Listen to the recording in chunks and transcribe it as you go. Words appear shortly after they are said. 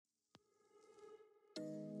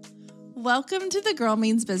Welcome to the Girl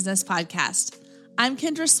Means Business podcast. I'm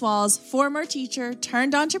Kendra Swalls, former teacher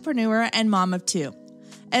turned entrepreneur and mom of two.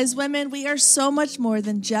 As women, we are so much more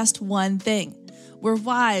than just one thing. We're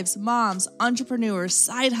wives, moms, entrepreneurs,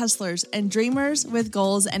 side hustlers, and dreamers with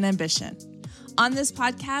goals and ambition. On this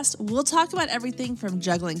podcast, we'll talk about everything from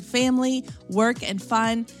juggling family, work, and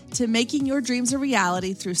fun to making your dreams a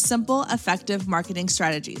reality through simple, effective marketing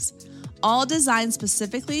strategies. All designed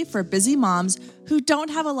specifically for busy moms who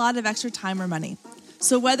don't have a lot of extra time or money.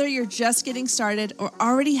 So whether you're just getting started or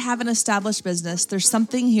already have an established business, there's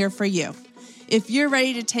something here for you. If you're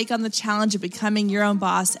ready to take on the challenge of becoming your own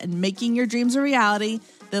boss and making your dreams a reality,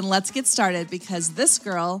 then let's get started because this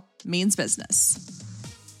girl means business.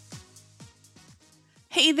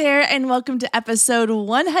 Hey there, and welcome to episode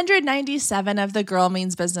 197 of the Girl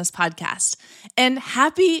Means Business podcast. And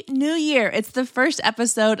Happy New Year! It's the first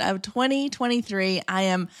episode of 2023. I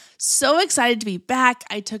am so excited to be back.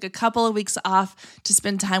 I took a couple of weeks off to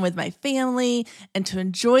spend time with my family and to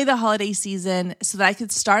enjoy the holiday season so that I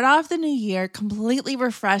could start off the new year completely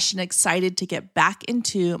refreshed and excited to get back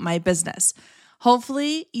into my business.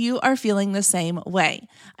 Hopefully, you are feeling the same way.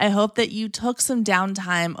 I hope that you took some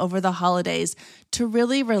downtime over the holidays to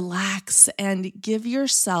really relax and give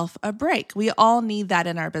yourself a break. We all need that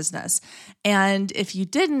in our business. And if you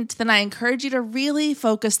didn't, then I encourage you to really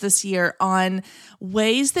focus this year on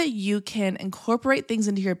ways that you can incorporate things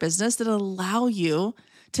into your business that allow you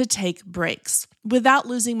to take breaks without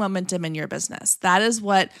losing momentum in your business. That is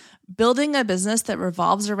what building a business that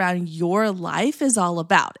revolves around your life is all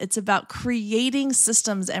about. It's about creating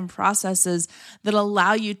systems and processes that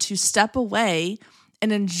allow you to step away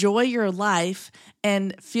and enjoy your life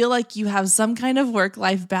and feel like you have some kind of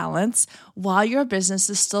work-life balance while your business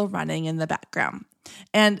is still running in the background.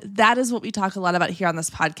 And that is what we talk a lot about here on this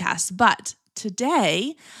podcast. But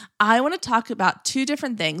today, I want to talk about two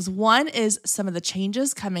different things. One is some of the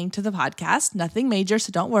changes coming to the podcast, nothing major,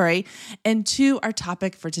 so don't worry. And two, our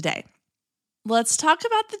topic for today. Let's talk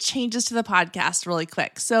about the changes to the podcast really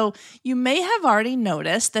quick. So you may have already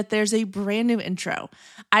noticed that there's a brand new intro.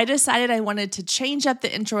 I decided I wanted to change up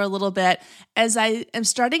the intro a little bit as I am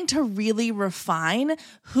starting to really refine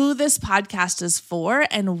who this podcast is for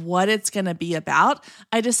and what it's going to be about.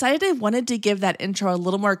 I decided I wanted to give that intro a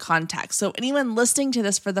little more context. So anyone listening to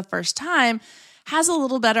this for the first time has a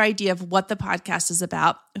little better idea of what the podcast is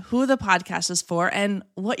about, who the podcast is for, and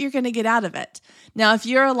what you're going to get out of it. Now, if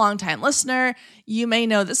you're a longtime listener, you may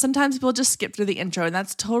know that sometimes people just skip through the intro, and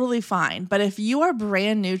that's totally fine. But if you are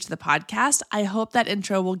brand new to the podcast, I hope that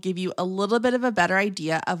intro will give you a little bit of a better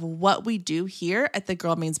idea of what we do here at the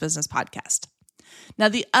Girl Means Business podcast. Now,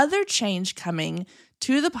 the other change coming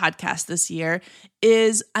to the podcast this year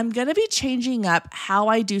is I'm going to be changing up how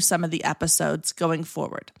I do some of the episodes going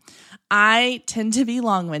forward. I tend to be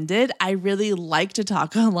long-winded. I really like to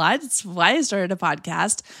talk a lot. It's why I started a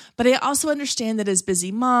podcast. But I also understand that as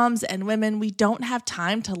busy moms and women, we don't have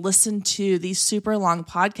time to listen to these super long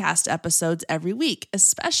podcast episodes every week,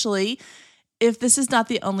 especially if this is not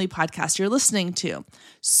the only podcast you're listening to.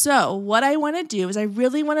 So what I want to do is I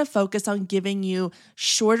really want to focus on giving you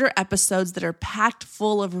shorter episodes that are packed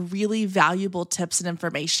full of really valuable tips and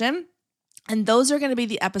information. And those are going to be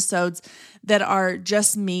the episodes that are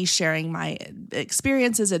just me sharing my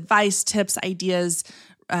experiences, advice, tips, ideas,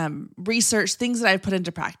 research, things that I've put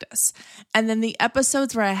into practice. And then the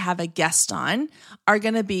episodes where I have a guest on are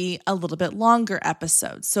going to be a little bit longer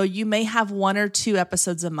episodes. So you may have 1 or 2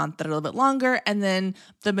 episodes a month that are a little bit longer, and then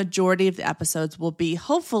the majority of the episodes will be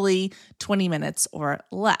hopefully 20 minutes or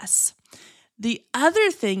less. The other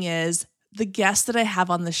thing is the guests that I have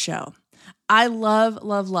on the show. I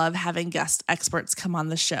love having guest experts come on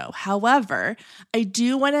the show. However, I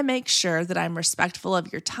do want to make sure that I'm respectful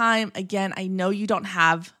of your time. Again, I know you don't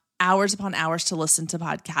have hours upon hours to listen to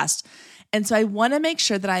podcasts. And so I want to make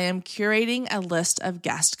sure that I am curating a list of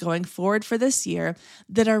guests going forward for this year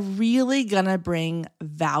that are really going to bring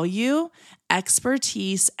value,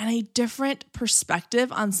 expertise, and a different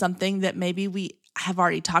perspective on something that maybe we have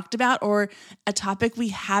already talked about or a topic we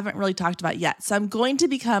haven't really talked about yet. So I'm going to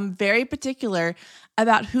become very particular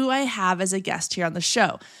about who I have as a guest here on the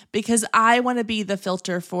show because I want to be the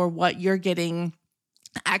filter for what you're getting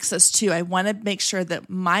access to. I want to make sure that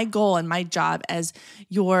my goal and my job as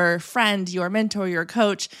your friend, your mentor, your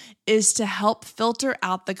coach is to help filter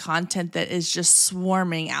out the content that is just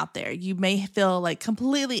swarming out there. You may feel like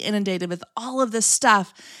completely inundated with all of this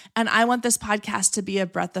stuff. And I want this podcast to be a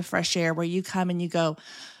breath of fresh air where you come and you go,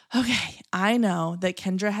 okay, I know that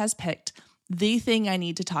Kendra has picked the thing I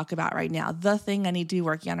need to talk about right now, the thing I need to be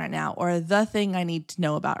working on right now, or the thing I need to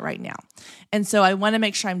know about right now. And so I want to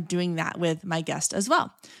make sure I'm doing that with my guest as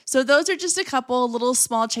well. So those are just a couple little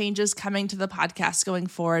small changes coming to the podcast going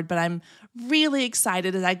forward, but I'm really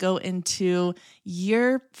excited as I go into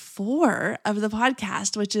year 4 of the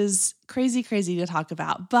podcast, which is crazy to talk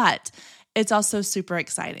about, but it's also super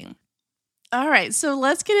exciting. All right, so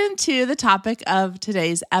let's get into the topic of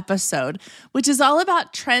today's episode, which is all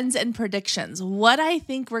about trends and predictions. What I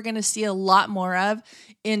think we're going to see a lot more of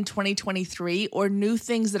in 2023, or new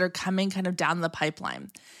things that are coming kind of down the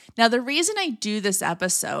pipeline. Now, the reason I do this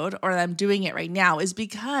episode, or I'm doing it right now, is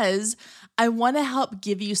because I want to help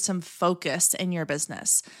give you some focus in your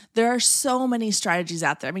business. There are so many strategies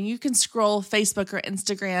out there. I mean, you can scroll Facebook or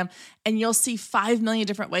Instagram and you'll see 5 million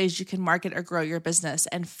different ways you can market or grow your business,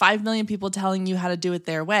 and 5 million people telling you how to do it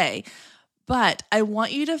their way. But I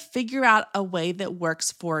want you to figure out a way that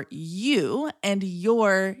works for you and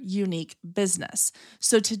your unique business.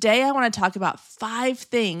 So today I want to talk about 5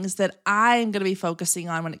 things that I'm going to be focusing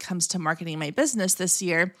on when it comes to marketing my business this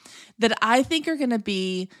year that I think are going to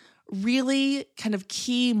be really kind of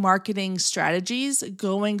key marketing strategies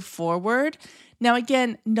going forward. Now,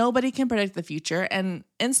 again, nobody can predict the future, and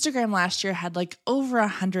Instagram last year had like over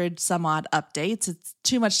 100 some odd updates. It's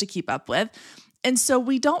too much to keep up with. And so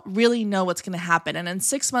we don't really know what's going to happen. And in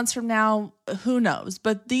 6 months from now, who knows?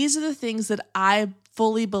 But these are the things that I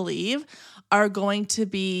fully believe are going to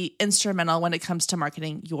be instrumental when it comes to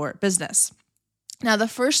marketing your business. Now, the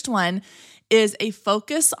first one is a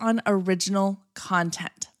focus on original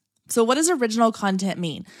content. So what does original content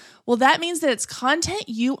mean? Well, that means that it's content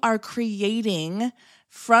you are creating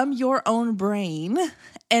from your own brain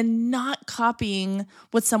and not copying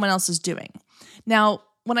what someone else is doing. Now,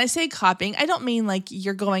 when I say copying, I don't mean like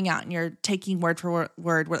you're going out and you're taking word for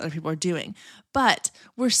word what other people are doing, but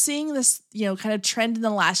we're seeing this, kind of trend in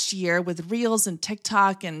the last year with Reels and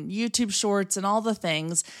TikTok and YouTube Shorts and all the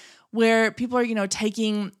things where people are,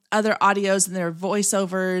 taking other audios and their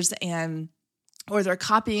voiceovers or they're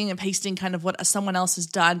copying and pasting kind of what someone else has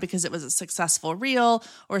done because it was a successful Reel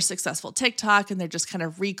or a successful TikTok, and they're just kind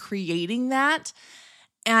of recreating that.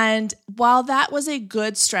 And while that was a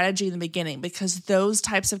good strategy in the beginning because those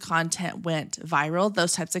types of content went viral,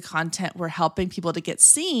 those types of content were helping people to get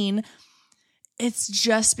seen, it's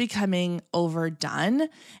just becoming overdone.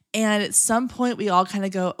 And at some point we all kind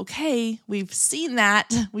of go, okay, we've seen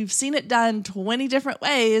that. We've seen it done 20 different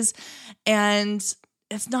ways and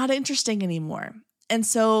it's not interesting anymore. And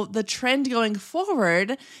so the trend going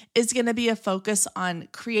forward is going to be a focus on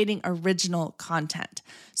creating original content.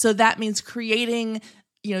 So that means creating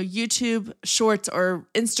YouTube Shorts or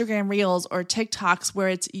Instagram Reels or TikToks where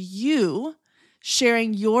it's you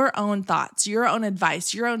sharing your own thoughts, your own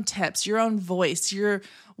advice, your own tips, your own voice, your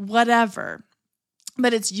whatever,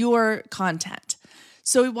 but it's your content.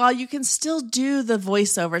 So while you can still do the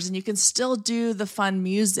voiceovers and you can still do the fun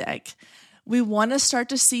music, we want to start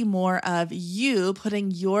to see more of you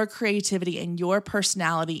putting your creativity and your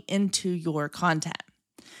personality into your content.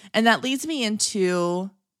 And that leads me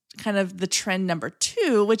into kind of the trend number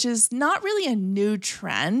 2, which is not really a new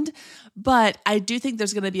trend, but I do think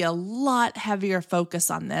there's going to be a lot heavier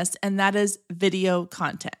focus on this, and that is video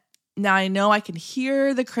content. Now, I know I can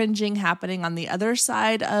hear the cringing happening on the other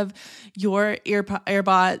side of your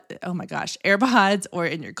AirPods or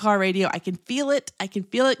in your car radio. I can feel it.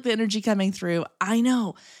 The energy coming through. I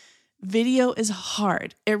know video is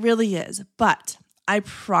hard. It really is. But I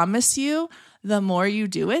promise you, the more you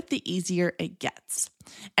do it, the easier it gets.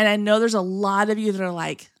 And I know there's a lot of you that are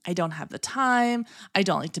like, I don't have the time. I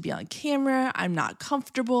don't like to be on camera. I'm not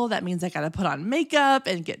comfortable. That means I got to put on makeup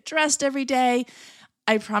and get dressed every day.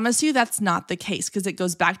 I promise you that's not the case because it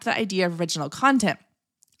goes back to the idea of original content.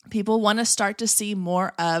 People want to start to see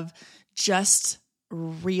more of just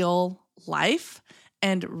real life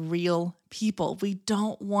and real people. We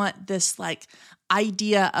don't want this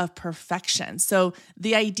idea of perfection. So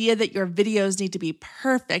the idea that your videos need to be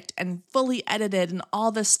perfect and fully edited and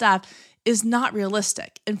all this stuff is not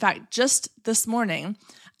realistic. In fact, just this morning,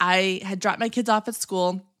 I had dropped my kids off at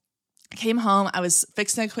school, came home, I was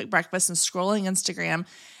fixing a quick breakfast and scrolling Instagram,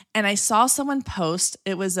 and I saw someone post.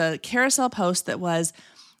 It was a carousel post that was,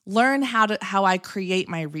 learn how I create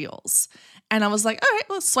my reels. And I was like, all right,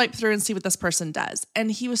 let's swipe through and see what this person does.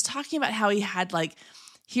 And he was talking about how he had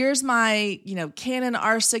here's my, Canon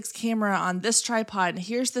R6 camera on this tripod, and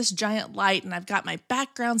here's this giant light, and I've got my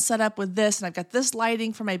background set up with this, and I've got this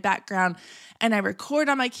lighting for my background, and I record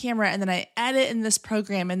on my camera, and then I edit in this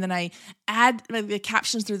program, and then I add the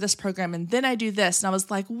captions through this program, and then I do this. And I was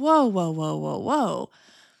like, whoa.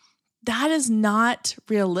 that is not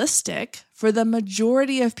realistic for the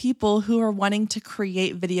majority of people who are wanting to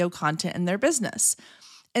create video content in their business.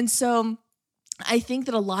 And so I think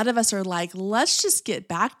that a lot of us are like, let's just get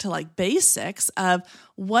back to like basics of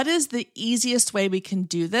what is the easiest way we can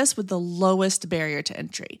do this with the lowest barrier to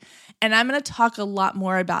entry. And I'm going to talk a lot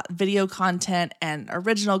more about video content and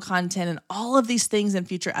original content and all of these things in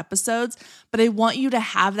future episodes. But I want you to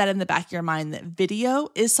have that in the back of your mind that video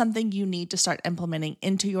is something you need to start implementing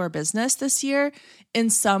into your business this year in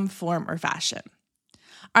some form or fashion.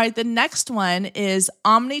 All right, the next one is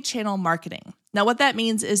omni-channel marketing. Now, what that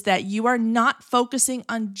means is that you are not focusing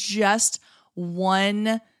on just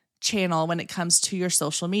one channel when it comes to your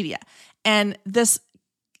social media. And this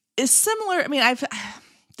is similar. I mean,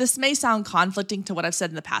 this may sound conflicting to what I've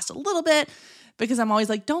said in the past a little bit, because I'm always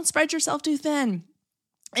like, don't spread yourself too thin.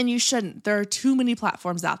 And you shouldn't. There are too many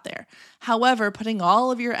platforms out there. However, putting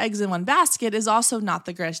all of your eggs in one basket is also not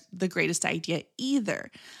the greatest idea either.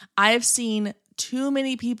 I have seen too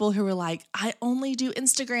many people who are like, I only do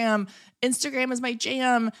Instagram. Instagram is my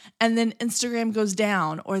jam. And then Instagram goes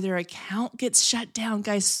down or their account gets shut down.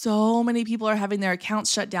 Guys, so many people are having their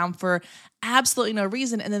accounts shut down for absolutely no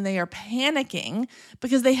reason. And then they are panicking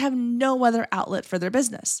because they have no other outlet for their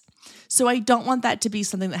business. So I don't want that to be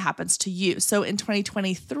something that happens to you. So in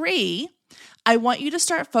 2023, I want you to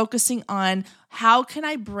start focusing on how can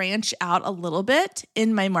I branch out a little bit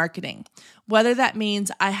in my marketing, whether that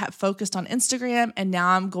means I have focused on Instagram and now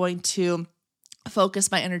I'm going to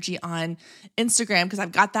focus my energy on Instagram because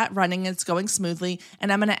I've got that running and it's going smoothly,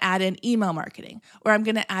 and I'm going to add in email marketing, or I'm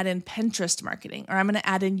going to add in Pinterest marketing, or I'm going to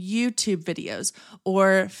add in YouTube videos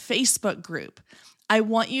or Facebook group. I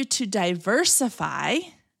want you to diversify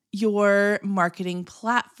your marketing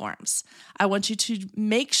platforms. I want you to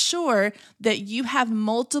make sure that you have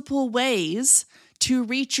multiple ways to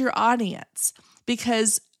reach your audience,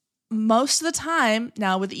 because most of the time,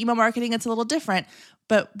 now with email marketing, it's a little different,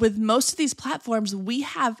 but with most of these platforms, we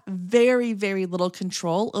have very, very little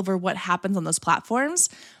control over what happens on those platforms.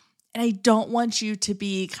 And I don't want you to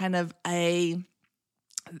be kind of a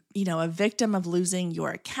victim of losing your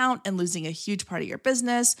account and losing a huge part of your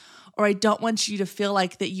business, or I don't want you to feel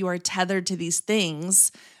like that you are tethered to these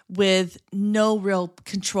things with no real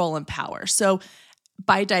control and power. So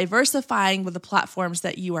by diversifying with the platforms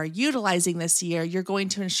that you are utilizing this year, you're going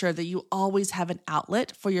to ensure that you always have an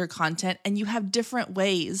outlet for your content and you have different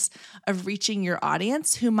ways of reaching your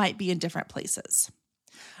audience who might be in different places.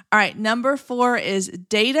 All right, number 4 is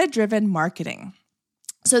data-driven marketing.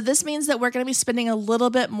 So this means that we're going to be spending a little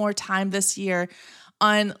bit more time this year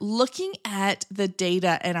on looking at the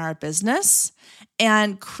data in our business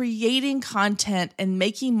and creating content and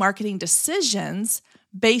making marketing decisions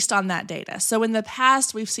based on that data. So in the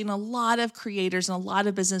past, we've seen a lot of creators and a lot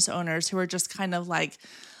of business owners who are just kind of like,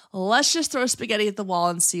 let's just throw spaghetti at the wall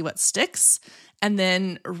and see what sticks and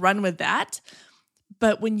then run with that.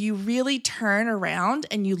 But when you really turn around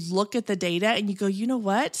and you look at the data and you go, you know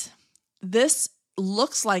what? This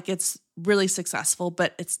looks like it's really successful,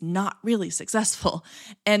 but it's not really successful.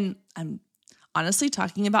 And I'm honestly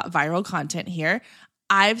talking about viral content here.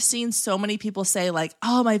 I've seen so many people say like,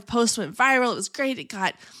 oh, my post went viral. It was great. It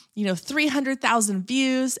got, 300,000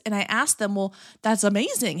 views. And I asked them, well, that's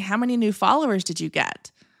amazing. How many new followers did you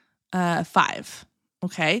get? 5.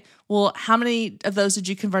 Okay. Well, how many of those did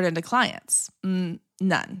you convert into clients?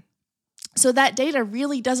 None. So that data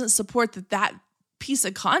really doesn't support that piece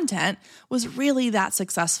of content was really that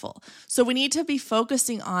successful. So we need to be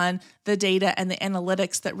focusing on the data and the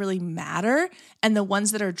analytics that really matter and the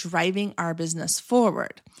ones that are driving our business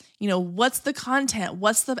forward. What's the content?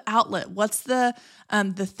 What's the outlet? What's the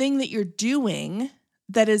thing that you're doing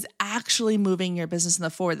that is actually moving your business in the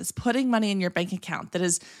forward, that's putting money in your bank account, that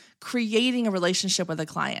is creating a relationship with a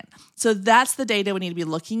client. So that's the data we need to be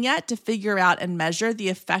looking at to figure out and measure the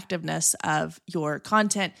effectiveness of your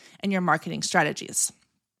content and your marketing strategies.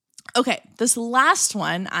 Okay, this last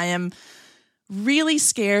one I am really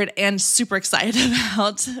scared and super excited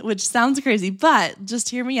about, which sounds crazy, but just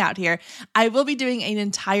hear me out here. I will be doing an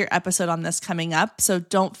entire episode on this coming up, so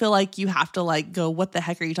don't feel like you have to go, what the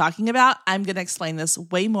heck are you talking about? I'm going to explain this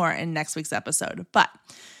way more in next week's episode. But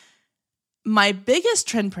my biggest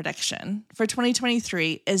trend prediction for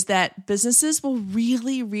 2023 is that businesses will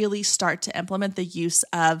really, really start to implement the use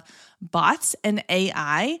of bots and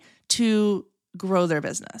AI to grow their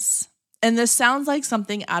business. And this sounds like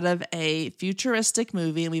something out of a futuristic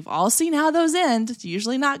movie, and we've all seen how those end. It's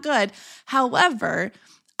usually not good. However,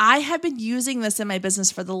 I have been using this in my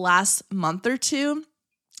business for the last month or two,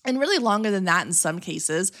 and really longer than that in some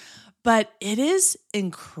cases. but it is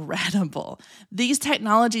incredible. These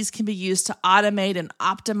technologies can be used to automate and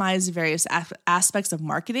optimize various aspects of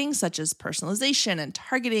marketing, such as personalization and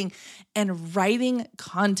targeting and writing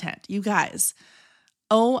content. You guys,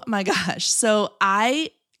 oh my gosh. So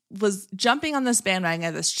I was jumping on this bandwagon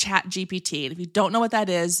of this ChatGPT. And if you don't know what that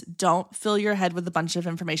is, don't fill your head with a bunch of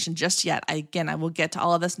information just yet. I will get to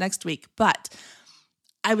all of this next week. But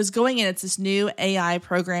I was going in, it's this new AI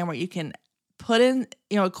program where you can put in,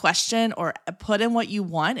 a question or put in what you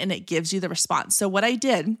want and it gives you the response. So what I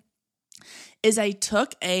did is I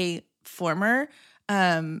took a former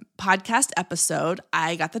podcast episode.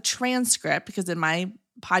 I got the transcript because in my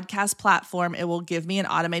podcast platform, it will give me an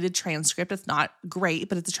automated transcript. It's not great,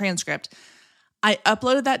 but it's a transcript. I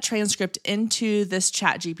uploaded that transcript into this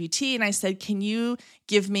ChatGPT and I said, can you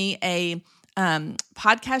give me a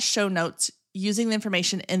podcast show notes using the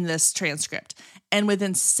information in this transcript? And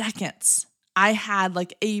within seconds, I had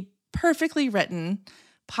like a perfectly written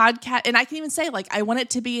podcast. And I can even say like, I want it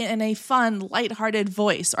to be in a fun, lighthearted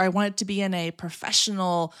voice, or I want it to be in a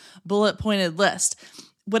professional bullet pointed list.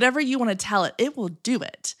 Whatever you want to tell it, it will do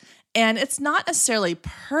it. And it's not necessarily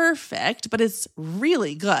perfect, but it's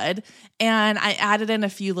really good. And I added in a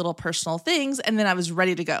few little personal things and then I was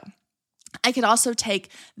ready to go. I could also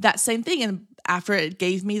take that same thing, and after it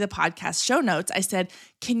gave me the podcast show notes, I said,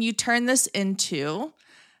 can you turn this into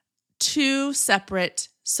 2 separate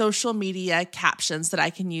social media captions that I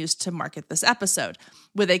can use to market this episode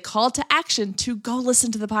with a call to action to go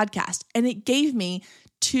listen to the podcast? And it gave me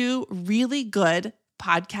 2 really good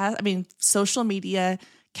social media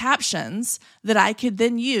captions that I could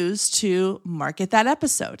then use to market that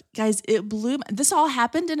episode. Guys, this all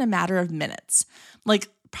happened in a matter of minutes, like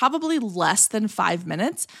probably less than 5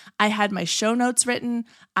 minutes. I had my show notes written.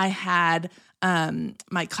 I had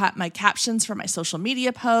my captions for my social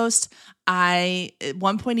media post. I at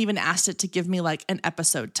one point even asked it to give me like an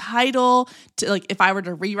episode title, to like if I were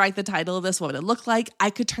to rewrite the title of this, what would it look like? I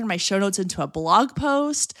could turn my show notes into a blog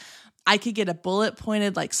post. I could get a bullet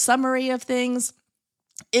pointed like summary of things.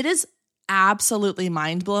 It is absolutely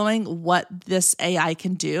mind-blowing what this AI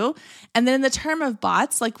can do. And then in the term of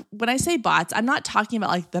bots, like when I say bots, I'm not talking about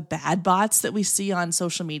like the bad bots that we see on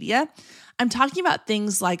social media. I'm talking about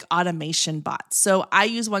things like automation bots. So I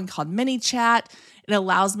use one called ManyChat. It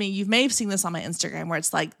allows me, you may have seen this on my Instagram, where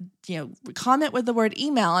it's like, comment with the word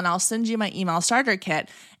email and I'll send you my email starter kit.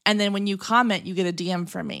 And then when you comment, you get a DM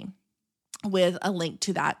from me with a link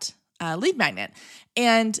to that lead magnet.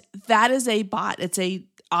 And that is a bot. It's a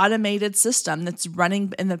automated system that's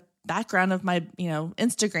running in the background of my,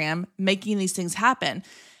 Instagram, making these things happen.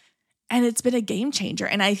 And it's been a game changer.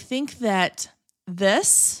 And I think that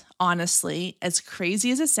this, honestly, as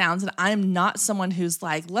crazy as it sounds, and I'm not someone who's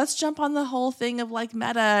like, let's jump on the whole thing of like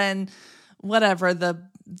Meta and whatever, the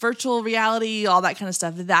virtual reality, all that kind of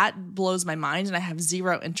stuff, that blows my mind. And I have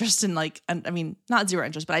zero interest in not zero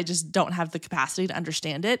interest, but I just don't have the capacity to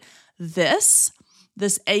understand it. This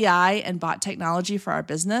AI and bot technology for our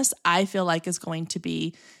business, I feel like is going to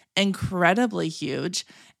be incredibly huge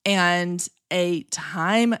and a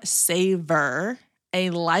time saver, a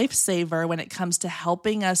lifesaver when it comes to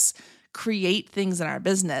helping us create things in our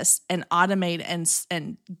business and automate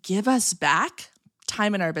and give us back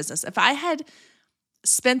time in our business. If I had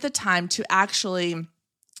spent the time to actually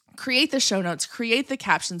create the show notes, create the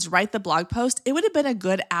captions, write the blog post, it would have been a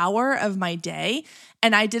good hour of my day.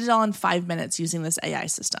 And I did it all in 5 minutes using this AI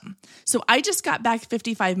system. So I just got back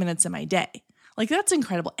 55 minutes of my day. Like, that's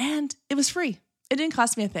incredible. And it was free. It didn't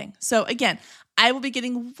cost me a thing. So again, I will be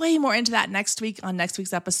getting way more into that next week on next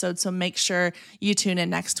week's episode. So make sure you tune in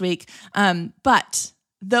next week. But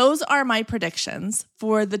those are my predictions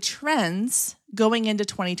for the trends going into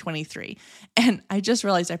 2023. And I just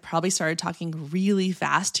realized I probably started talking really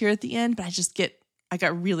fast here at the end, but I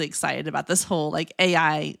got really excited about this whole like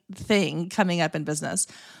AI thing coming up in business.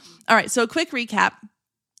 All right. So a quick recap.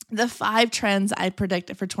 The 5 trends I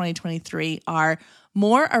predicted for 2023 are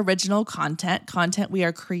more original content we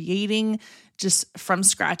are creating just from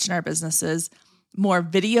scratch in our businesses, more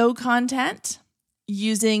video content,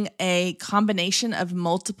 using a combination of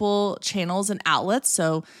multiple channels and outlets,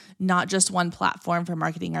 so not just one platform for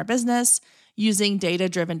marketing our business, using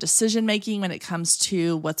data-driven decision-making when it comes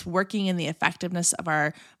to what's working and the effectiveness of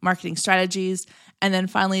our marketing strategies, and then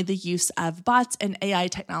finally, the use of bots and AI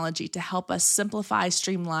technology to help us simplify,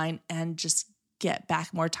 streamline, and just get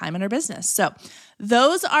back more time in our business. So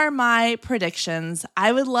those are my predictions.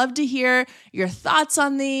 I would love to hear your thoughts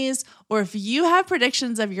on these, or if you have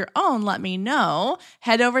predictions of your own, let me know.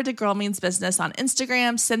 Head over to Girl Means Business on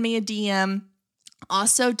Instagram, send me a DM.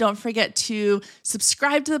 Also, don't forget to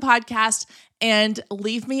subscribe to the podcast and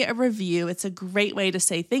leave me a review. It's a great way to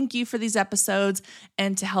say thank you for these episodes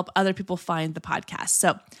and to help other people find the podcast.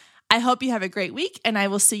 So I hope you have a great week, and I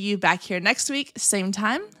will see you back here next week, same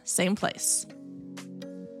time, same place.